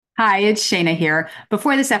Hi, it's Shayna here.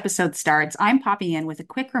 Before this episode starts, I'm popping in with a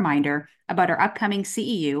quick reminder about our upcoming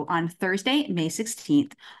CEU on Thursday, May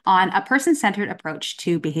 16th, on a person centered approach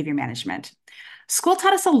to behavior management. School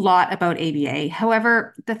taught us a lot about ABA.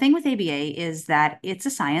 However, the thing with ABA is that it's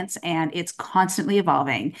a science and it's constantly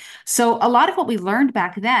evolving. So, a lot of what we learned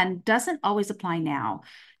back then doesn't always apply now.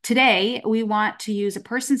 Today, we want to use a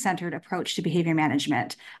person centered approach to behavior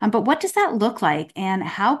management. But what does that look like, and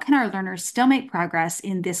how can our learners still make progress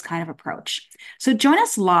in this kind of approach? So join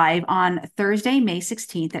us live on Thursday, May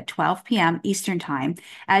 16th at 12 p.m. Eastern Time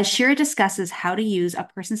as Shira discusses how to use a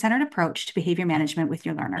person centered approach to behavior management with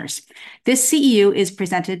your learners. This CEU is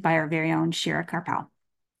presented by our very own Shira Karpal.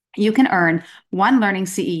 You can earn one learning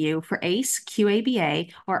CEU for ACE,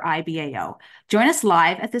 QABA, or IBAO. Join us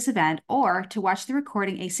live at this event, or to watch the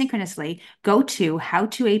recording asynchronously, go to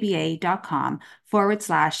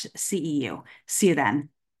howtoaba.com/CEU. See you then.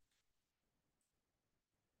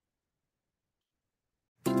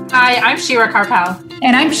 Hi, I'm Shira Karpal.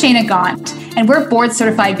 And I'm Shayna Gaunt, and we're board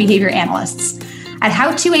certified behavior analysts. At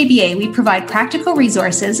How to ABA, we provide practical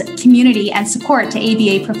resources, community, and support to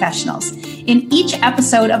ABA professionals. In each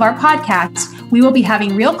episode of our podcast, we will be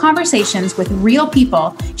having real conversations with real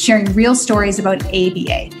people, sharing real stories about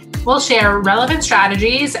ABA. We'll share relevant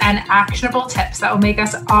strategies and actionable tips that will make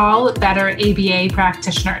us all better ABA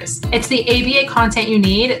practitioners. It's the ABA content you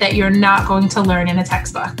need that you're not going to learn in a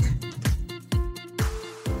textbook.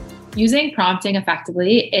 Using prompting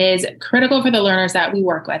effectively is critical for the learners that we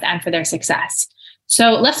work with and for their success.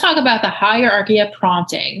 So let's talk about the hierarchy of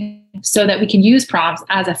prompting so that we can use prompts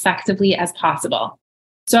as effectively as possible.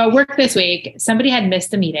 So at work this week, somebody had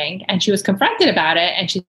missed a meeting and she was confronted about it. And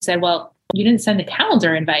she said, well, you didn't send a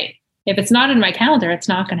calendar invite. If it's not in my calendar, it's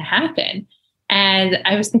not going to happen. And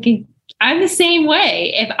I was thinking, I'm the same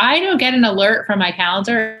way. If I don't get an alert from my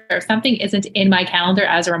calendar, or if something isn't in my calendar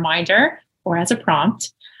as a reminder or as a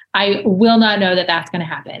prompt, I will not know that that's going to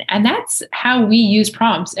happen. And that's how we use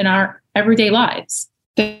prompts in our everyday lives.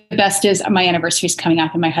 The best is my anniversary is coming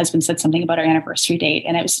up, and my husband said something about our anniversary date.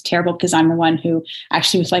 And it was terrible because I'm the one who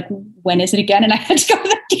actually was like, when is it again? And I had to go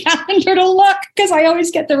to the calendar to look because I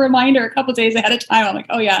always get the reminder a couple of days ahead of time. I'm like,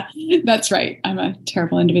 oh yeah, that's right. I'm a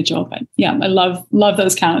terrible individual. But yeah, I love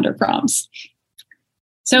those calendar prompts.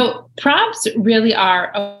 So prompts really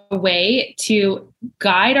are a way to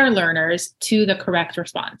guide our learners to the correct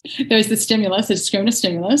response. There's the stimulus, the discriminative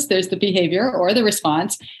stimulus, there's the behavior or the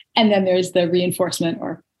response, and then there's the reinforcement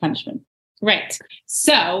or punishment. Right.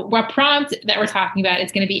 So what prompt that we're talking about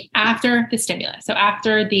is going to be after the stimulus. So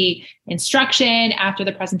after the instruction, after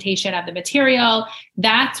the presentation of the material,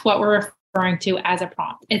 that's what we're referring to as a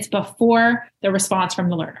prompt. It's before the response from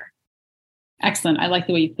the learner. Excellent. I like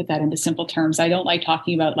the way you put that into simple terms. I don't like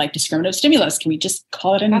talking about like discriminative stimulus. Can we just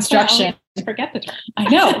call it an instruction? Forget the term. I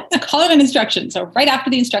know. Call it an instruction. So right after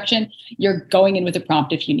the instruction, you're going in with a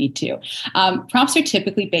prompt if you need to. Prompts are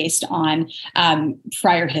typically based on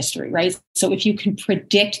prior history, right? So if you can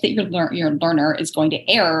predict that your learner is going to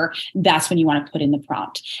error, that's when you want to put in the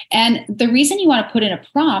prompt. And the reason you want to put in a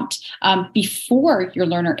prompt before your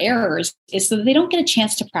learner errors is so that they don't get a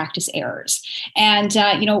chance to practice errors. And,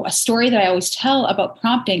 a story that I always tell about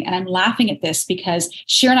prompting, and I'm laughing at this because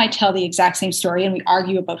Shira and I tell the exact same story and we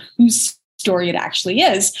argue about whose story it actually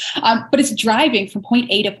is, but it's driving from point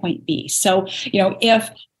A to point B. So, if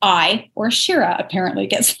I or Shira apparently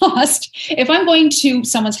gets lost, if I'm going to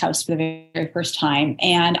someone's house for the very first time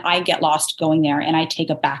and I get lost going there and I take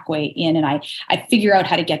a back way in and I figure out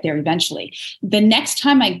how to get there eventually, the next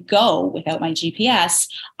time I go without my GPS,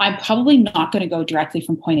 I'm probably not going to go directly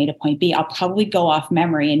from point A to point B. I'll probably go off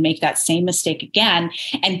memory and make that same mistake again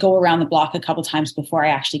and go around the block a couple times before I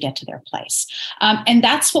actually get to their place. And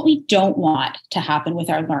that's what we don't want to happen with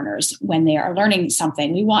our learners when they are learning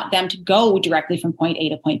something. We want them to go directly from point A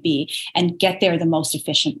to point B and get there the most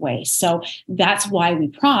efficient way. So that's why we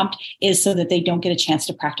prompt, is so that they don't get a chance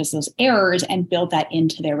to practice those errors and build that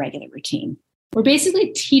into their regular routine. We're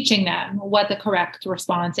basically teaching them what the correct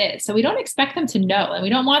response is. So we don't expect them to know, and we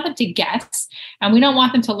don't want them to guess, and we don't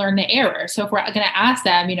want them to learn the error. So if we're going to ask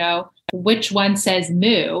them, which one says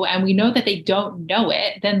moo, and we know that they don't know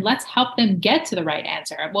it, then let's help them get to the right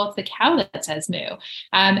answer. Well, it's the cow that says moo.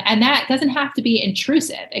 And that doesn't have to be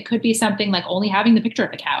intrusive. It could be something like only having the picture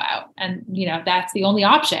of the cow out. And, that's the only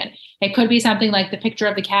option. It could be something like the picture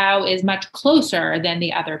of the cow is much closer than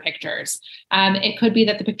the other pictures. It could be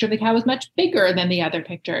that the picture of the cow is much bigger than the other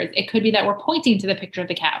pictures. It could be that we're pointing to the picture of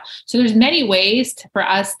the cow. So there's many ways for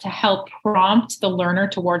us to help prompt the learner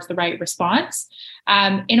towards the right response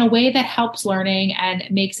in a way that helps learning and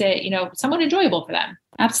makes it, somewhat enjoyable for them.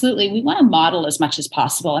 Absolutely. We want to model as much as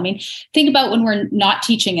possible. I mean, think about when we're not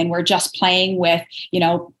teaching and we're just playing with,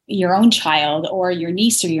 your own child or your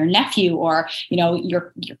niece or your nephew or,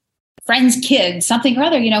 your friend's kid, something or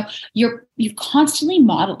other, you're constantly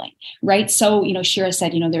modeling, right? So, Shira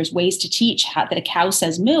said, there's ways to teach that a cow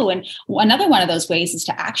says moo. And another one of those ways is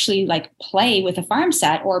to actually play with a farm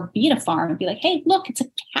set or be at a farm and be like, hey, look, it's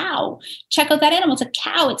a cow. Check out that animal. It's a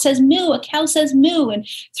cow. It says moo. A cow says moo. And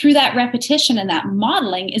through that repetition and that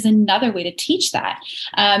modeling is another way to teach that.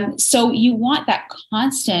 So you want that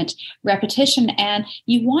constant repetition and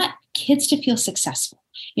you want kids to feel successful.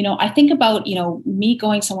 I think about, me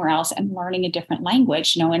going somewhere else and learning a different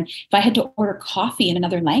language, and if I had to order coffee in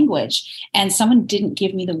another language and someone didn't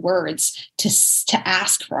give me the words to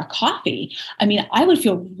ask for a coffee, I would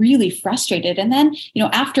feel really frustrated. And then,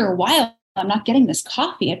 after a while, I'm not getting this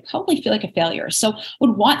coffee, I'd probably feel like a failure. So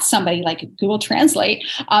would want somebody like Google Translate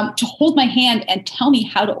to hold my hand and tell me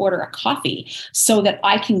how to order a coffee so that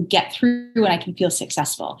I can get through and I can feel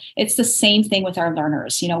successful. It's the same thing with our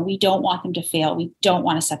learners. We don't want them to fail. We don't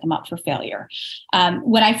want to set them up for failure.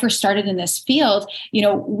 When I first started in this field,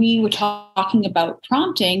 we were talking about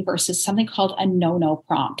prompting versus something called a no-no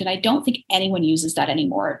prompt. And I don't think anyone uses that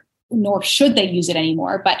anymore, nor should they use it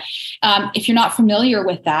anymore. But if you're not familiar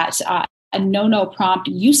with that, a no-no prompt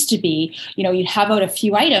used to be, you'd have out a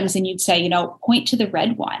few items and you'd say, point to the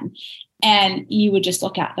red one. And you would just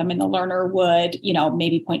look at them and the learner would,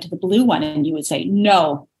 maybe point to the blue one and you would say,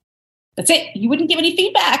 no, that's it. You wouldn't give any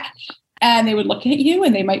feedback. And they would look at you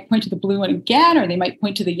and they might point to the blue one again, or they might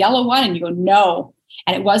point to the yellow one and you go, no.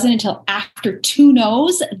 And it wasn't until after 2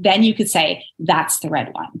 no's, then you could say, that's the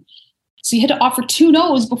red one. So you had to offer 2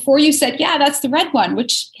 no's before you said, yeah, that's the red one,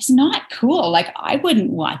 which is not cool. I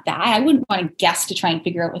wouldn't want that. I wouldn't want to guess to try and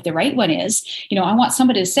figure out what the right one is. I want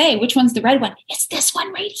somebody to say, which one's the red one? It's this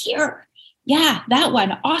one right here. Yeah, that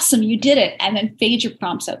one. Awesome. You did it. And then fade your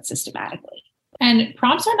prompts out systematically. And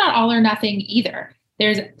prompts are not all or nothing either.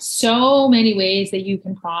 There's so many ways that you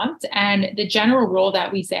can prompt. And the general rule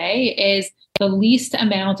that we say is the least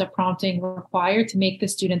amount of prompting required to make the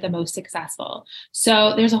student the most successful.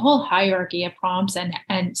 So there's a whole hierarchy of prompts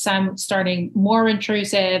and some starting more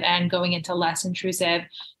intrusive and going into less intrusive.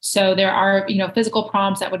 So there are, physical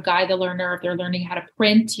prompts that would guide the learner. If they're learning how to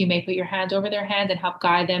print, you may put your hand over their hand and help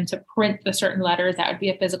guide them to print the certain letters. That would be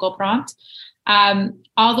a physical prompt.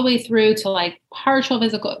 All the way through to partial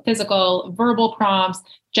physical, verbal prompts,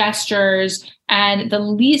 gestures, and the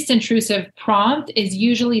least intrusive prompt is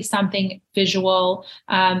usually something visual.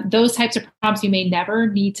 Those types of prompts you may never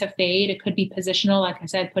need to fade. It could be positional, like I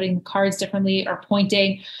said, putting the cards differently or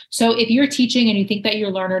pointing. So if you're teaching and you think that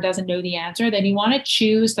your learner doesn't know the answer, then you want to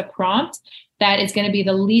choose the prompt that is going to be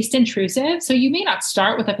the least intrusive. So you may not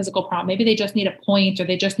start with a physical prompt. Maybe they just need a point or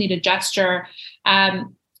they just need a gesture.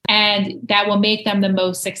 And that will make them the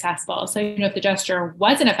most successful. So, if the gesture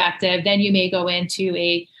wasn't effective, then you may go into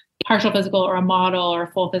a partial physical or a model or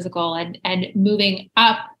a full physical and moving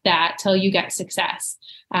up that till you get success.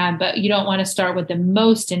 But you don't want to start with the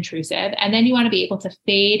most intrusive. And then you want to be able to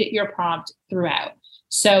fade your prompt throughout.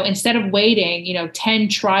 So instead of waiting, 10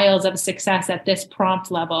 trials of success at this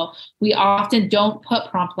prompt level, we often don't put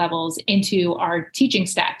prompt levels into our teaching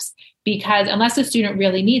steps. Because unless a student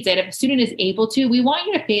really needs it, if a student is able to, we want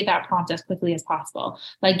you to fade that prompt as quickly as possible.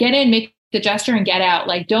 Get in, make the gesture and get out.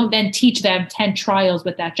 Don't then teach them 10 trials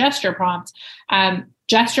with that gesture prompt.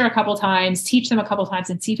 Gesture a couple times, teach them a couple times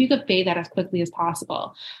and see if you could fade that as quickly as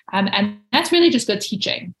possible. And that's really just good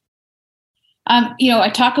teaching. I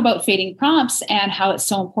talk about fading prompts and how it's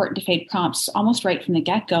so important to fade prompts almost right from the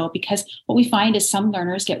get-go, because what we find is some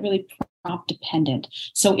learners get really prompt dependent.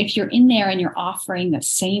 So if you're in there and you're offering the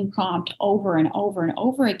same prompt over and over and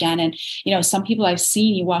over again, and some people I've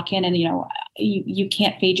seen, you walk in and you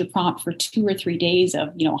can't fade your prompt for 2 or 3 days of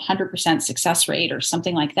 100% success rate or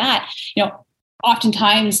something like that.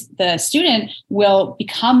 Oftentimes the student will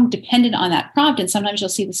become dependent on that prompt, and sometimes you'll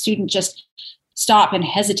see the student just stop and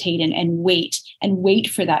hesitate and wait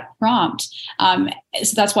for that prompt.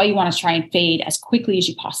 So that's why you want to try and fade as quickly as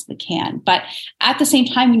you possibly can. But at the same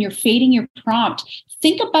time, when you're fading your prompt,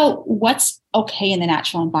 think about what's okay in the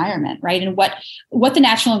natural environment, right? And what the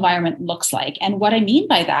natural environment looks like. And what I mean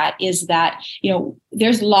by that is that,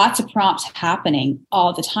 there's lots of prompts happening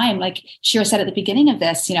all the time. Like Shira said at the beginning of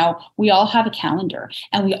this, we all have a calendar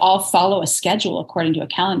and we all follow a schedule according to a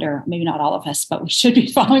calendar. Maybe not all of us, but we should be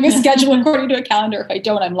following a schedule according to a calendar. If I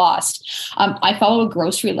don't, I'm lost. I follow a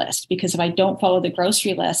grocery list, because if I don't follow the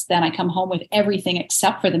grocery list, then I come home with everything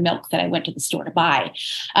except for the milk that I went to the store to buy.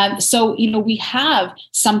 So we have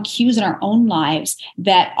some cues in our own lives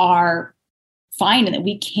that are fine and that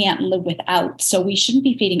we can't live without. So we shouldn't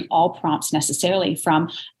be feeding all prompts necessarily from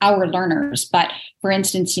our learners. But for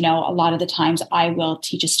instance, a lot of the times I will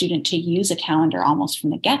teach a student to use a calendar almost from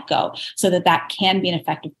the get-go so that can be an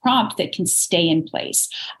effective prompt that can stay in place.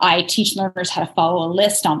 I teach learners how to follow a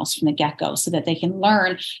list almost from the get-go so that they can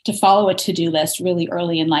learn to follow a to-do list really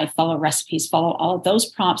early in life, follow recipes, follow all of those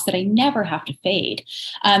prompts that I never have to fade.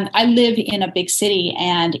 I live in a big city,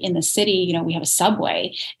 and in the city, we have a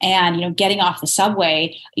subway, and, getting off the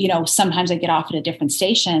subway, sometimes I get off at a different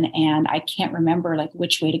station and I can't remember like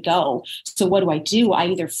which way to go. So what do? I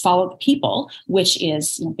either follow the people, which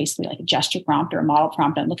is basically like a gesture prompt or a model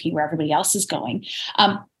prompt. I'm looking where everybody else is going.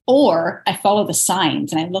 Or I follow the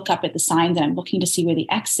signs and I look up at the signs and I'm looking to see where the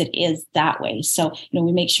exit is that way. So,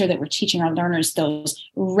 we make sure that we're teaching our learners those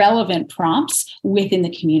relevant prompts within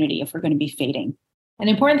the community if we're going to be fading. An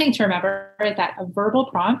important thing to remember is that a verbal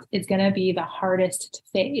prompt is going to be the hardest to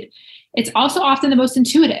fade. It's also often the most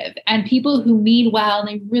intuitive, and people who mean well and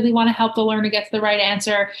they really want to help the learner get to the right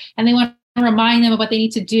answer and they want to remind them of what they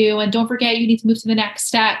need to do. And don't forget, you need to move to the next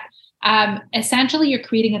step. Essentially, you're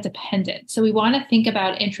creating a dependence. So we want to think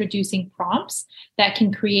about introducing prompts that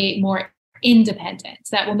can create more independence,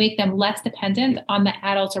 that will make them less dependent on the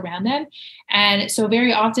adults around them. And so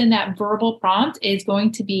very often that verbal prompt is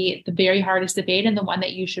going to be the very hardest to fade and the one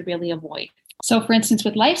that you should really avoid. So for instance,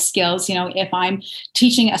 with life skills, if I'm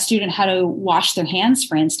teaching a student how to wash their hands,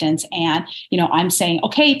 for instance, and, I'm saying,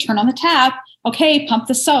 okay, turn on the tap. Okay, pump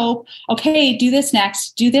the soap. Okay, do this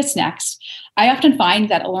next. I often find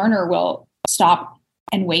that a learner will stop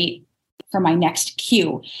and wait for my next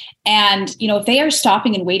cue. And, if they are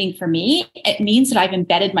stopping and waiting for me, it means that I've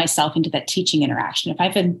embedded myself into that teaching interaction. If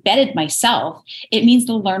I've embedded myself, it means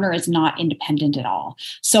the learner is not independent at all.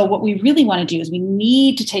 So what we really want to do is we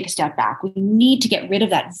need to take a step back. We need to get rid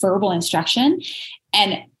of that verbal instruction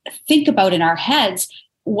and think about in our heads,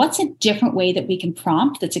 what's a different way that we can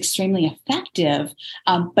prompt that's extremely effective,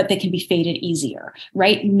 but that can be faded easier,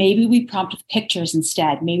 right? Maybe we prompt with pictures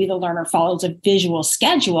instead. Maybe the learner follows a visual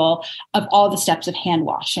schedule of all the steps of hand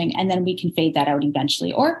washing, and then we can fade that out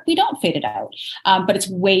eventually, or we don't fade it out. But it's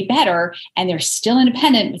way better, and they're still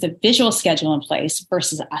independent with a visual schedule in place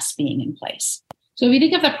versus us being in place. So if you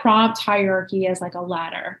think of the prompt hierarchy as like a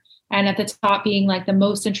ladder, and at the top being like the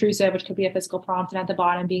most intrusive, which could be a physical prompt, and at the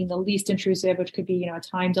bottom being the least intrusive, which could be, a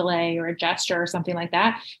time delay or a gesture or something like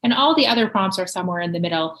that. And all the other prompts are somewhere in the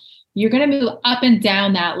middle. You're going to move up and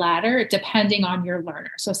down that ladder depending on your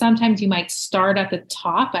learner. So sometimes you might start at the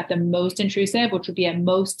top at the most intrusive, which would be at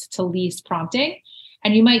most to least prompting.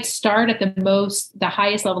 And you might start at the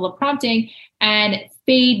highest level of prompting and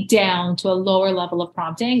fade down to a lower level of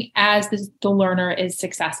prompting as the learner is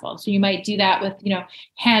successful. So you might do that with,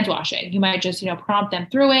 hand washing. You might just, prompt them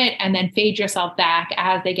through it and then fade yourself back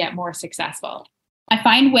as they get more successful. I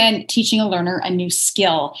find when teaching a learner a new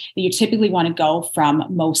skill that you typically want to go from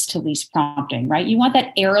most to least prompting, right? You want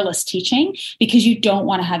that errorless teaching because you don't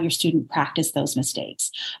want to have your student practice those mistakes.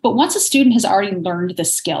 But once a student has already learned the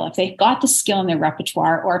skill, if they've got the skill in their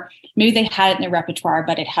repertoire, or maybe they had it in their repertoire,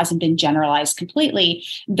 but it hasn't been generalized completely,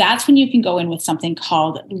 that's when you can go in with something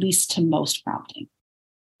called least to most prompting.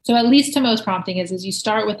 So at least to most prompting is you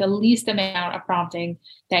start with the least amount of prompting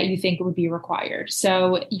that you think would be required.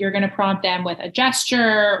 So you're going to prompt them with a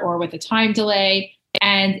gesture or with a time delay.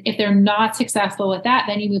 And if they're not successful with that,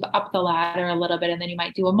 then you move up the ladder a little bit, and then you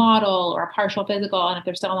might do a model or a partial physical. And if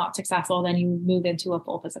they're still not successful, then you move into a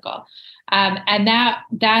full physical. And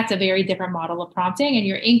that's a very different model of prompting. And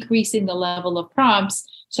you're increasing the level of prompts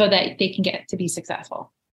so that they can get to be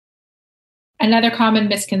successful. Another common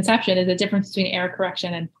misconception is the difference between error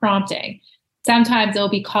correction and prompting. Sometimes it'll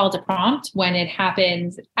be called a prompt when it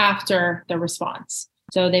happens after the response.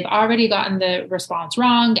 So they've already gotten the response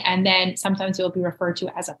wrong, and then sometimes it will be referred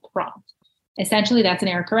to as a prompt. Essentially, that's an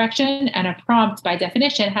error correction, and a prompt by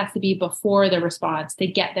definition has to be before the response to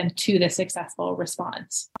get them to the successful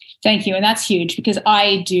response. Thank you. And that's huge because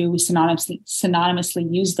I do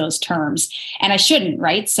synonymously use those terms, and I shouldn't,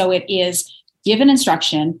 right? So it is give an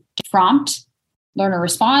instruction, prompt, learner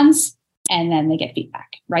responds, and then they get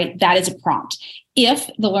feedback, right? That is a prompt. If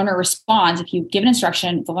the learner responds, if you give an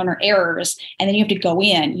instruction, the learner errors, and then you have to go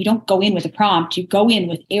in, you don't go in with a prompt, you go in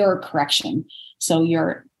with error correction. So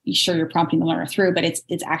you're prompting the learner through, but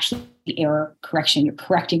it's actually error correction. You're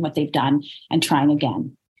correcting what they've done and trying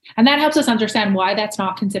again. And that helps us understand why that's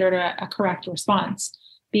not considered a correct response.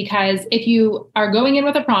 Because if you are going in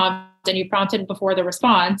with a prompt and you prompted before the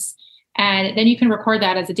response, and then you can record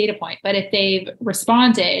that as a data point. But if they've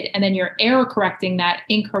responded and then you're error correcting that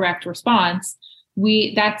incorrect response,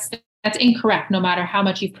 that's incorrect no matter how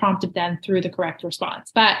much you've prompted them through the correct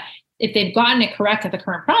response. But if they've gotten it correct at the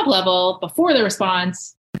current prompt level before the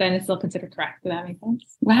response, then it's still considered correct. Does that make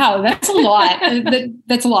sense? Wow, that's a lot.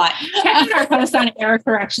 That's a lot. Check out our post on error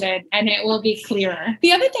correction and it will be clearer.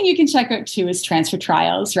 The other thing you can check out too is transfer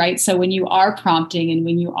trials, right? So when you are prompting and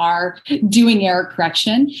when you are doing error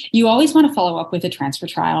correction, you always want to follow up with a transfer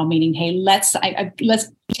trial, meaning, hey, let's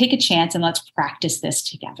take a chance and let's practice this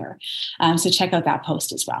together. So check out that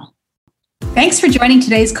post as well. Thanks for joining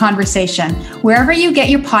today's conversation. Wherever you get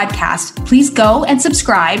your podcast, please go and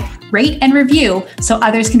subscribe, rate, and review so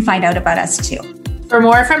others can find out about us too. For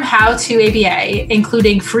more from How to ABA,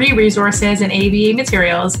 including free resources and ABA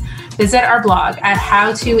materials, visit our blog at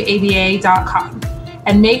howtoaba.com.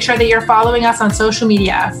 And make sure that you're following us on social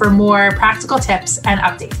media for more practical tips and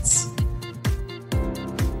updates.